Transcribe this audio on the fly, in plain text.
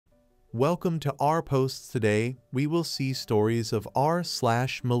Welcome to our posts. Today, we will see stories of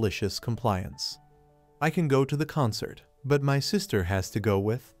r/malicious compliance. I can go to the concert, but my sister has to go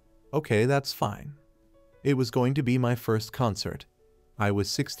with. Okay, that's fine. It was going to be my first concert. I was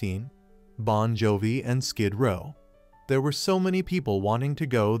 16, Bon Jovi and Skid Row. There were so many people wanting to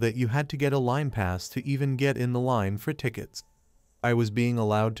go that you had to get a line pass to even get in the line for tickets. I was being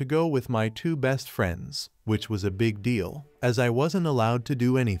allowed to go with my two best friends, which was a big deal, as I wasn't allowed to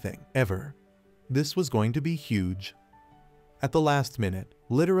do anything, ever. This was going to be huge. At the last minute,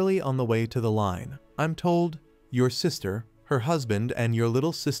 literally on the way to the line, I'm told, your sister, her husband, and your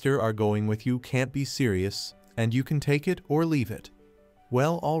little sister are going with you. Can't be serious, and you can take it or leave it.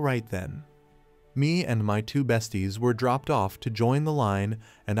 Well, alright then. Me and my two besties were dropped off to join the line,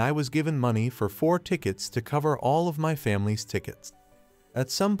 and I was given money for 4 tickets to cover all of my family's tickets. At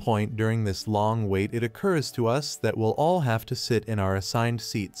some point during this long wait, it occurs to us that we'll all have to sit in our assigned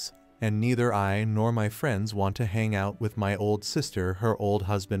seats, and neither I nor my friends want to hang out with my old sister, her old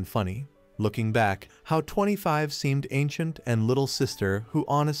husband. Funny. Looking back, how 25 seemed ancient, and little sister, who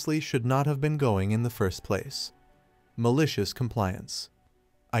honestly should not have been going in the first place. Malicious compliance.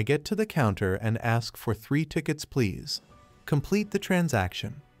 I get to the counter and ask for 3 tickets please. Complete the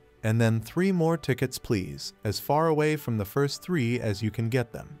transaction. And then 3 more tickets please, as far away from the first 3 as you can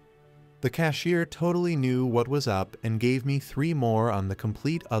get them. The cashier totally knew what was up and gave me 3 more on the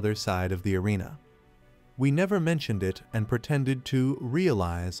complete other side of the arena. We never mentioned it and pretended to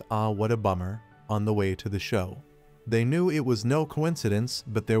realize, what a bummer, on the way to the show. They knew it was no coincidence,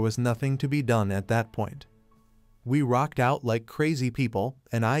 but there was nothing to be done at that point. We rocked out like crazy people,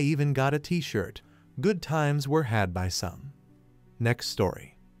 and I even got a t-shirt. Good times were had by some. Next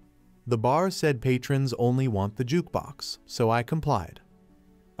story. The bar said patrons only want the jukebox, so I complied.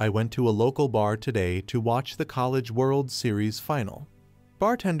 I went to a local bar today to watch the College World Series final.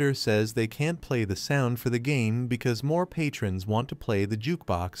 Bartender says they can't play the sound for the game because more patrons want to play the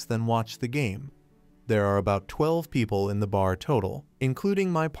jukebox than watch the game. There are about 12 people in the bar total,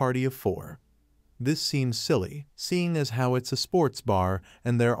 including my party of 4. This seems silly, seeing as how it's a sports bar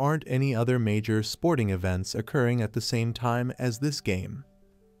and there aren't any other major sporting events occurring at the same time as this game.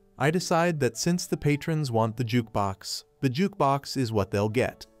 I decide that since the patrons want the jukebox is what they'll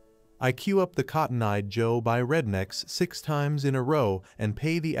get. I queue up the Cotton Eye Joe by Rednecks 6 times in a row and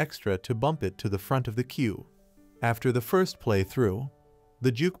pay the extra to bump it to the front of the queue. After the first playthrough,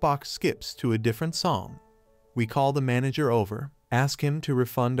 the jukebox skips to a different song. We call the manager over, ask him to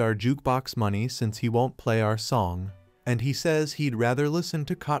refund our jukebox money since he won't play our song, and he says he'd rather listen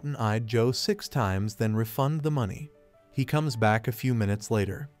to Cotton Eye Joe 6 times than refund the money. He comes back a few minutes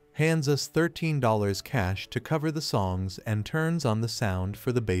later, hands us $13 cash to cover the songs, and turns on the sound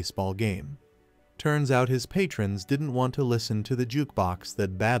for the baseball game. Turns out his patrons didn't want to listen to the jukebox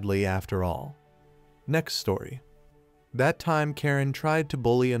that badly after all. Next story. That time Karen tried to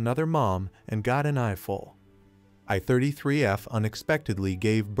bully another mom and got an eyeful. I 33F unexpectedly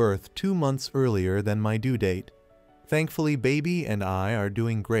gave birth 2 months earlier than my due date. Thankfully baby and I are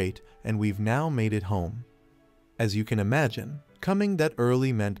doing great and we've now made it home. As you can imagine, coming that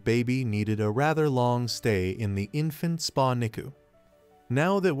early meant baby needed a rather long stay in the infant spa NICU.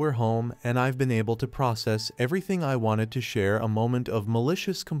 Now that we're home and I've been able to process everything, I wanted to share a moment of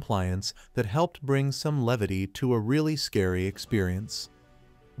malicious compliance that helped bring some levity to a really scary experience.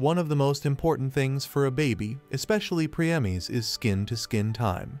 One of the most important things for a baby, especially preemies, is skin-to-skin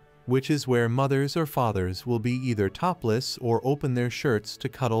time, which is where mothers or fathers will be either topless or open their shirts to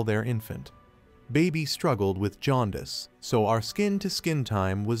cuddle their infant. Baby struggled with jaundice, so our skin-to-skin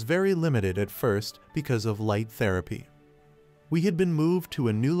time was very limited at first because of light therapy. We had been moved to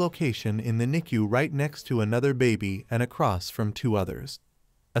a new location in the NICU right next to another baby and across from 2 others.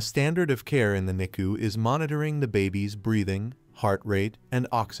 A standard of care in the NICU is monitoring the baby's breathing, heart rate, and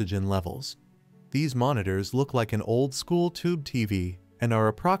oxygen levels. These monitors look like an old-school tube TV and are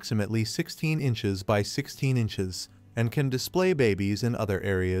approximately 16 inches by 16 inches and can display babies in other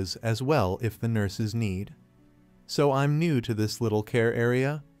areas as well if the nurses need. So I'm new to this little care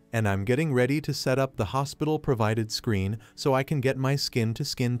area, and I'm getting ready to set up the hospital-provided screen so I can get my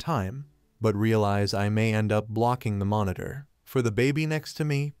skin-to-skin time, but realize I may end up blocking the monitor for the baby next to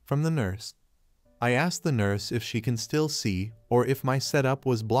me from the nurse. I asked the nurse if she can still see or if my setup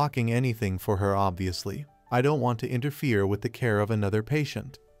was blocking anything for her. Obviously, I don't want to interfere with the care of another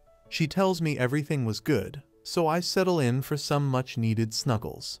patient. She tells me everything was good, so I settle in for some much-needed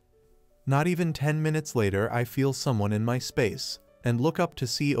snuggles. Not even 10 minutes later, I feel someone in my space and look up to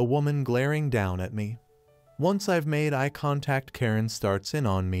see a woman glaring down at me. Once I've made eye contact, Karen starts in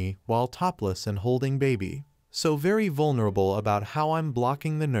on me while topless and holding baby. so very vulnerable about how I'm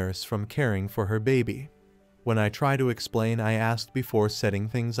blocking the nurse from caring for her baby. When I try to explain, I asked before setting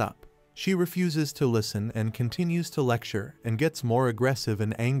things up. She refuses to listen and continues to lecture and gets more aggressive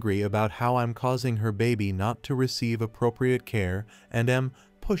and angry about how I'm causing her baby not to receive appropriate care and am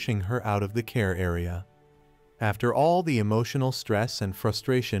pushing her out of the care area. After all the emotional stress and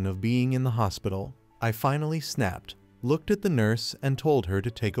frustration of being in the hospital, I finally snapped, looked at the nurse and told her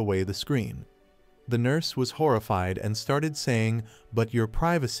to take away the screen. The nurse was horrified and started saying, "But your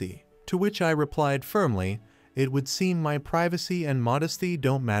privacy," to which I replied firmly, "It would seem my privacy and modesty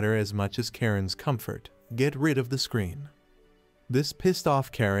don't matter as much as Karen's comfort. Get rid of the screen." This pissed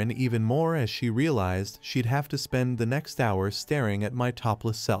off Karen even more as she realized she'd have to spend the next hour staring at my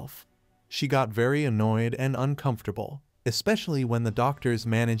topless self. She got very annoyed and uncomfortable, especially when the doctors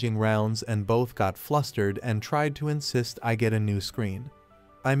managing rounds and both got flustered and tried to insist I get a new screen.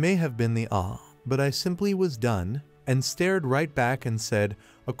 I may have been the but I simply was done and stared right back and said,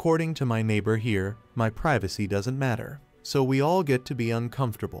 "According to my neighbor here, my privacy doesn't matter, so we all get to be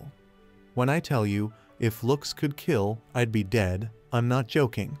uncomfortable. When I tell you, if looks could kill, I'd be dead, I'm not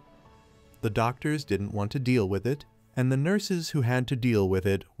joking." The doctors didn't want to deal with it, and the nurses who had to deal with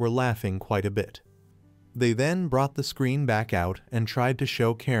it were laughing quite a bit. They then brought the screen back out and tried to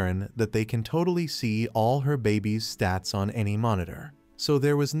show Karen that they can totally see all her baby's stats on any monitor, so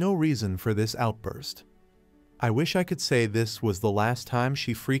there was no reason for this outburst. I wish I could say this was the last time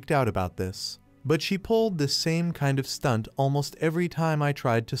she freaked out about this, but she pulled this same kind of stunt almost every time I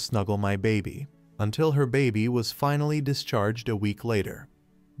tried to snuggle my baby, until her baby was finally discharged a week later.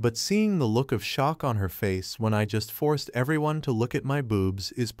 But seeing the look of shock on her face when I just forced everyone to look at my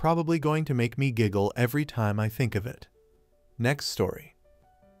boobs is probably going to make me giggle every time I think of it. Next story.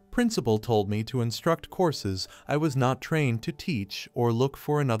 Principal told me to instruct courses I was not trained to teach or look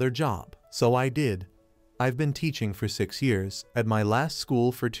for another job, so I did. I've been teaching for 6 years, at my last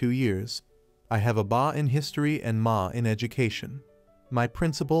school for 2 years. I have a BA in history and MA in education. My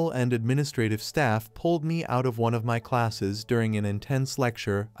principal and administrative staff pulled me out of one of my classes during an intense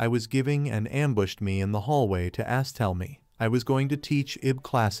lecture I was giving and ambushed me in the hallway to tell me I was going to teach IB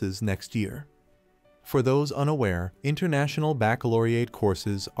classes next year. For those unaware, International Baccalaureate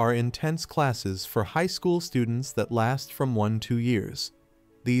courses are intense classes for high school students that last from 1-2 years.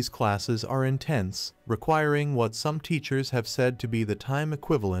 These classes are intense, requiring what some teachers have said to be the time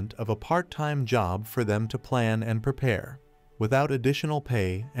equivalent of a part-time job for them to plan and prepare, without additional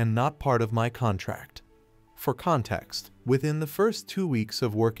pay and not part of my contract. For context, within the first 2 weeks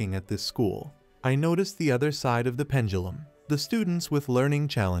of working at this school, I noticed the other side of the pendulum. The students with learning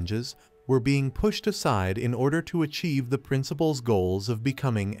challenges were being pushed aside in order to achieve the principal's goals of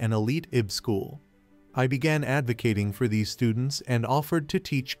becoming an elite IB school. I began advocating for these students and offered to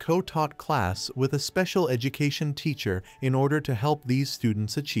teach co-taught class with a special education teacher in order to help these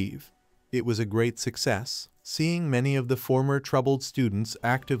students achieve. It was a great success, seeing many of the former troubled students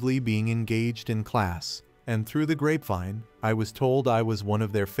actively being engaged in class, and through the grapevine, I was told I was one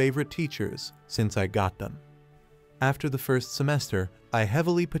of their favorite teachers since I got them. After the first semester, I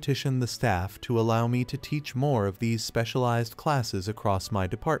heavily petitioned the staff to allow me to teach more of these specialized classes across my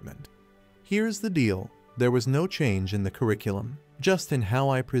department. Here's the deal, there was no change in the curriculum, just in how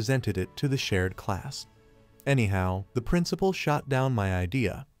I presented it to the shared class. Anyhow, the principal shot down my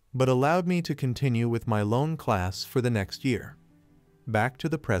idea, but allowed me to continue with my lone class for the next year. Back to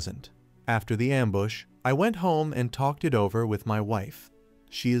the present. After the ambush, I went home and talked it over with my wife.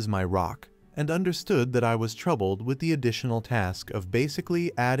 She is my rock, and understood that I was troubled with the additional task of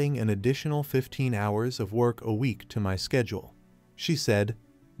basically adding an additional 15 hours of work a week to my schedule. She said,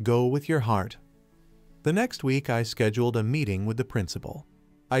 "Go with your heart." The next week I scheduled a meeting with the principal.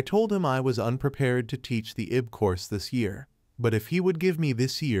 I told him I was unprepared to teach the IB course this year, but if he would give me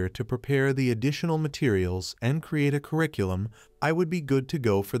this year to prepare the additional materials and create a curriculum, I would be good to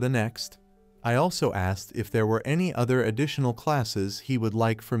go for the next. I also asked if there were any other additional classes he would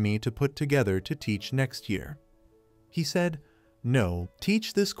like for me to put together to teach next year. He said, "No,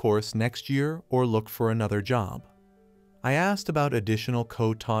 teach this course next year or look for another job." I asked about additional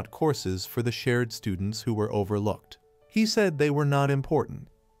co-taught courses for the shared students who were overlooked. He said they were not important.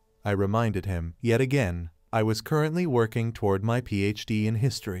 I reminded him, yet again, I was currently working toward my PhD in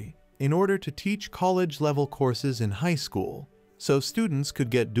history in order to teach college-level courses in high school, so students could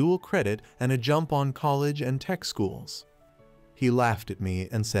get dual credit and a jump on college and tech schools. He laughed at me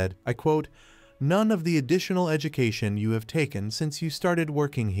and said, I quote, "None of the additional education you have taken since you started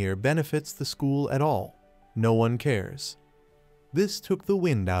working here benefits the school at all. No one cares." This took the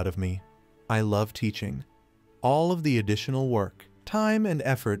wind out of me. I love teaching. All of the additional work, Time and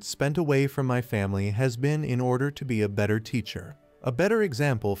effort spent away from my family has been in order to be a better teacher, a better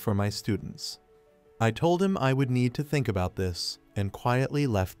example for my students. I told him I would need to think about this and quietly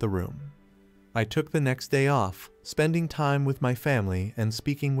left the room. I took the next day off, spending time with my family and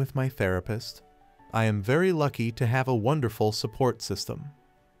speaking with my therapist. I am very lucky to have a wonderful support system.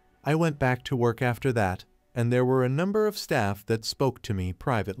 I went back to work after that, and there were a number of staff that spoke to me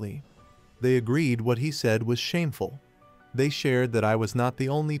privately. They agreed what he said was shameful. They shared that I was not the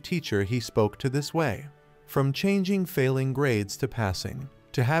only teacher he spoke to this way. From changing failing grades to passing,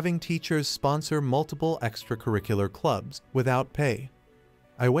 to having teachers sponsor multiple extracurricular clubs without pay.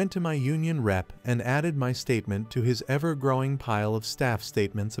 I went to my union rep and added my statement to his ever-growing pile of staff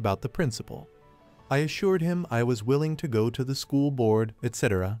statements about the principal. I assured him I was willing to go to the school board,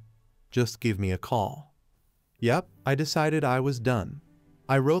 etc. Just give me a call. Yep, I decided I was done.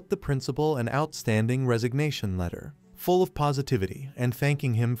 I wrote the principal an outstanding resignation letter, full of positivity and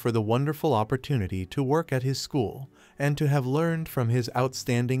thanking him for the wonderful opportunity to work at his school and to have learned from his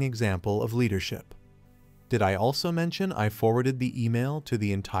outstanding example of leadership. Did I also mention I forwarded the email to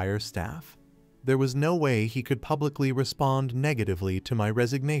the entire staff? There was no way he could publicly respond negatively to my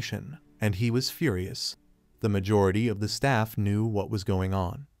resignation, and he was furious. The majority of the staff knew what was going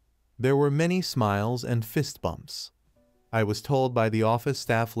on. There were many smiles and fist bumps. I was told by the office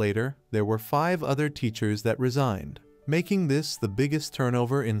staff later there were 5 other teachers that resigned, making this the biggest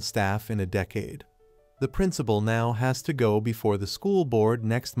turnover in staff in a decade. The principal now has to go before the school board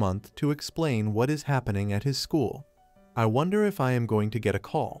next month to explain what is happening at his school. I wonder if I am going to get a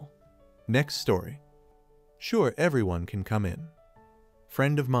call. Next story. Sure, everyone can come in.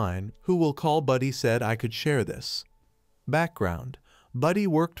 Friend of mine, who will call Buddy, said I could share this. Background. Buddy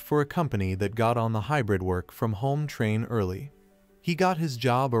worked for a company that got on the hybrid work from home train early. He got his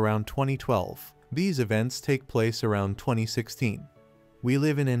job around 2012. These events take place around 2016. We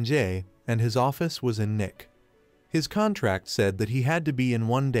live in NJ, and his office was in Nick. His contract said that he had to be in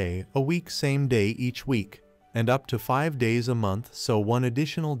 1 day a week, same day each week, and up to 5 days a month, so 1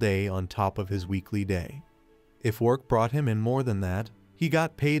 additional day on top of his weekly day. If work brought him in more than that, he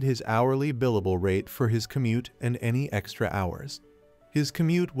got paid his hourly billable rate for his commute and any extra hours. His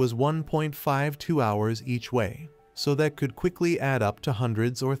commute was 1.52 hours each way, so that could quickly add up to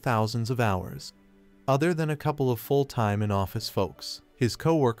hundreds or thousands of hours. Other than a couple of full-time in-office folks, his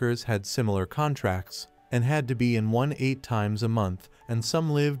co-workers had similar contracts and had to be in 8 times a month, and some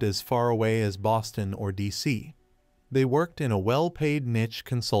lived as far away as Boston or DC. They worked in a well-paid niche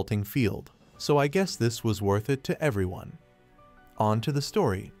consulting field, so I guess this was worth it to everyone. On to the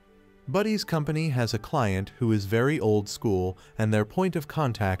story. Buddy's company has a client who is very old school and their point of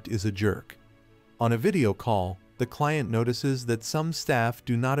contact is a jerk. On a video call, the client notices that some staff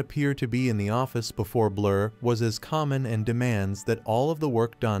do not appear to be in the office before blur was as common and demands that all of the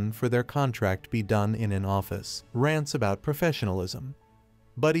work done for their contract be done in an office, rants about professionalism.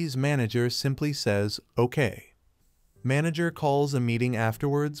 Buddy's manager simply says, okay. Manager calls a meeting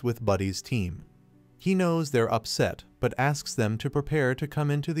afterwards with Buddy's team. He knows they're upset, but asks them to prepare to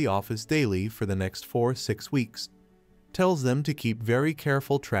come into the office daily for the next 4-6 weeks. Tells them to keep very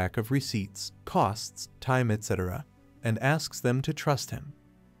careful track of receipts, costs, time, etc., and asks them to trust him.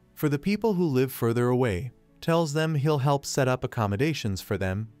 For the people who live further away, tells them he'll help set up accommodations for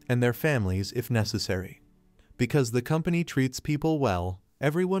them and their families if necessary. Because the company treats people well,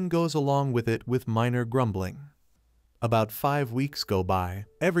 everyone goes along with it with minor grumbling. About 5 weeks go by,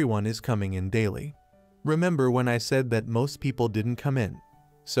 everyone is coming in daily. Remember when I said that most people didn't come in?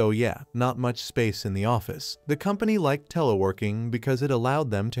 So yeah, not much space in the office. The company liked teleworking because it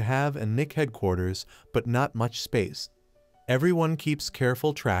allowed them to have a NIC headquarters, but not much space. Everyone keeps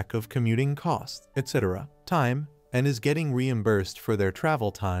careful track of commuting costs, etc., time, and is getting reimbursed for their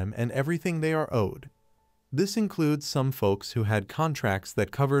travel time and everything they are owed. This includes some folks who had contracts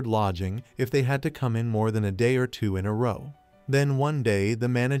that covered lodging if they had to come in more than a day or 2 in a row. Then one day the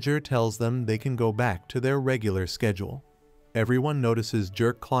manager tells them they can go back to their regular schedule. Everyone notices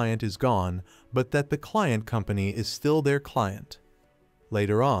jerk client is gone, but that the client company is still their client.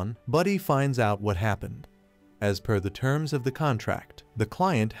 Later on, Buddy finds out what happened. As per the terms of the contract, the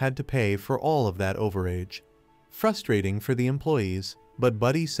client had to pay for all of that overage. Frustrating for the employees, but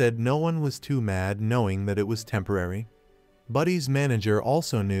Buddy said no one was too mad knowing that it was temporary. Buddy's manager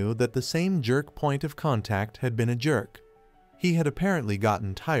also knew that the same jerk point of contact had been a jerk. He had apparently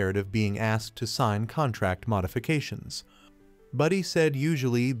gotten tired of being asked to sign contract modifications. Buddy said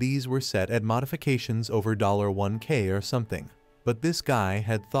usually these were set at modifications over $1K or something, but this guy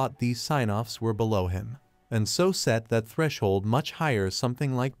had thought these sign-offs were below him, and so set that threshold much higher,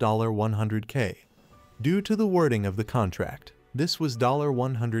 something like $100K. Due to the wording of the contract, This was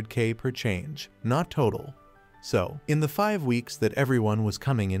 $100K per change, not total. So, in the 5 weeks that everyone was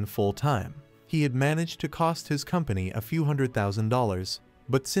coming in full-time, he had managed to cost his company a few $100,000,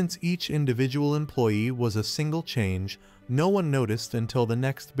 but since each individual employee was a single change, no one noticed until the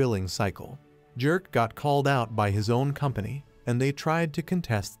next billing cycle. Jerk got called out by his own company, and they tried to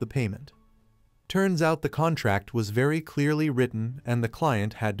contest the payment. Turns out the contract was very clearly written and the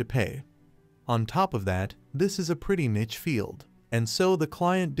client had to pay. On top of that, this is a pretty niche field, and so the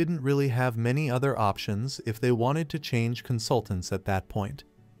client didn't really have many other options if they wanted to change consultants at that point.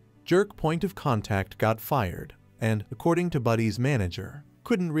 Jerk point of contact got fired, and, according to Buddy's manager,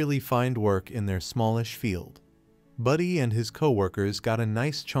 couldn't really find work in their smallish field. Buddy and his co-workers got a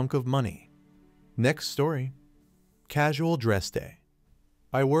nice chunk of money. Next story. Casual dress day.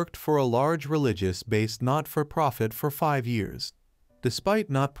 I worked for a large religious-based not-for-profit for 5 years. Despite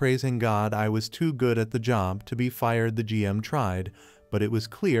not praising God I was too good at the job to be fired, the GM tried, but it was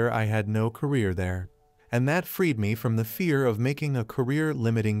clear I had no career there, and that freed me from the fear of making a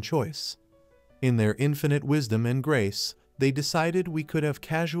career-limiting choice. In their infinite wisdom and grace, they decided we could have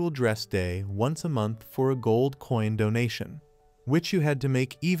casual dress day once a month for a gold coin donation, which you had to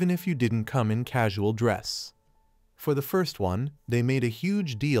make even if you didn't come in casual dress. For the first one, they made a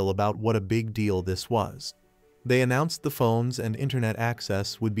huge deal about what a big deal this was. They announced the phones and internet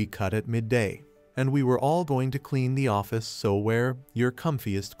access would be cut at midday, and we were all going to clean the office, so wear your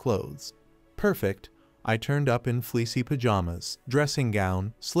comfiest clothes. Perfect. I turned up in fleecy pajamas, dressing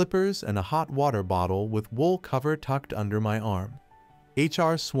gown, slippers, and a hot water bottle with wool cover tucked under my arm.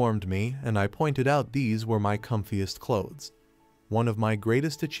 HR swarmed me, and I pointed out these were my comfiest clothes. One of my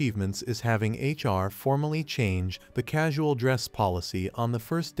greatest achievements is having HR formally change the casual dress policy on the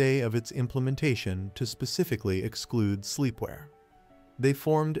first day of its implementation to specifically exclude sleepwear. They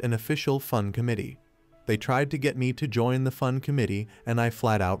formed an official fun committee. They tried to get me to join the fun committee, and I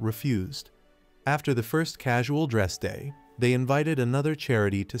flat out refused. After the first casual dress day, they invited another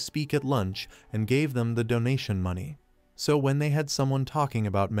charity to speak at lunch and gave them the donation money. So when they had someone talking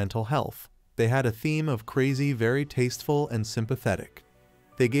about mental health, they had a theme of crazy, very tasteful and sympathetic.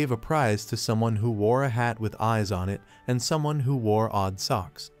 They gave a prize to someone who wore a hat with eyes on it and someone who wore odd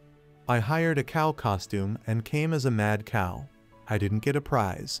socks. I hired a cow costume and came as a mad cow. I didn't get a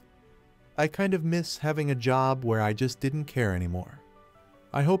prize. I kind of miss having a job where I just didn't care anymore.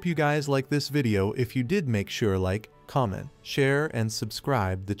 I hope you guys like this video. If you did, make sure like, comment, share, and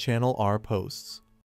subscribe the channel. Our posts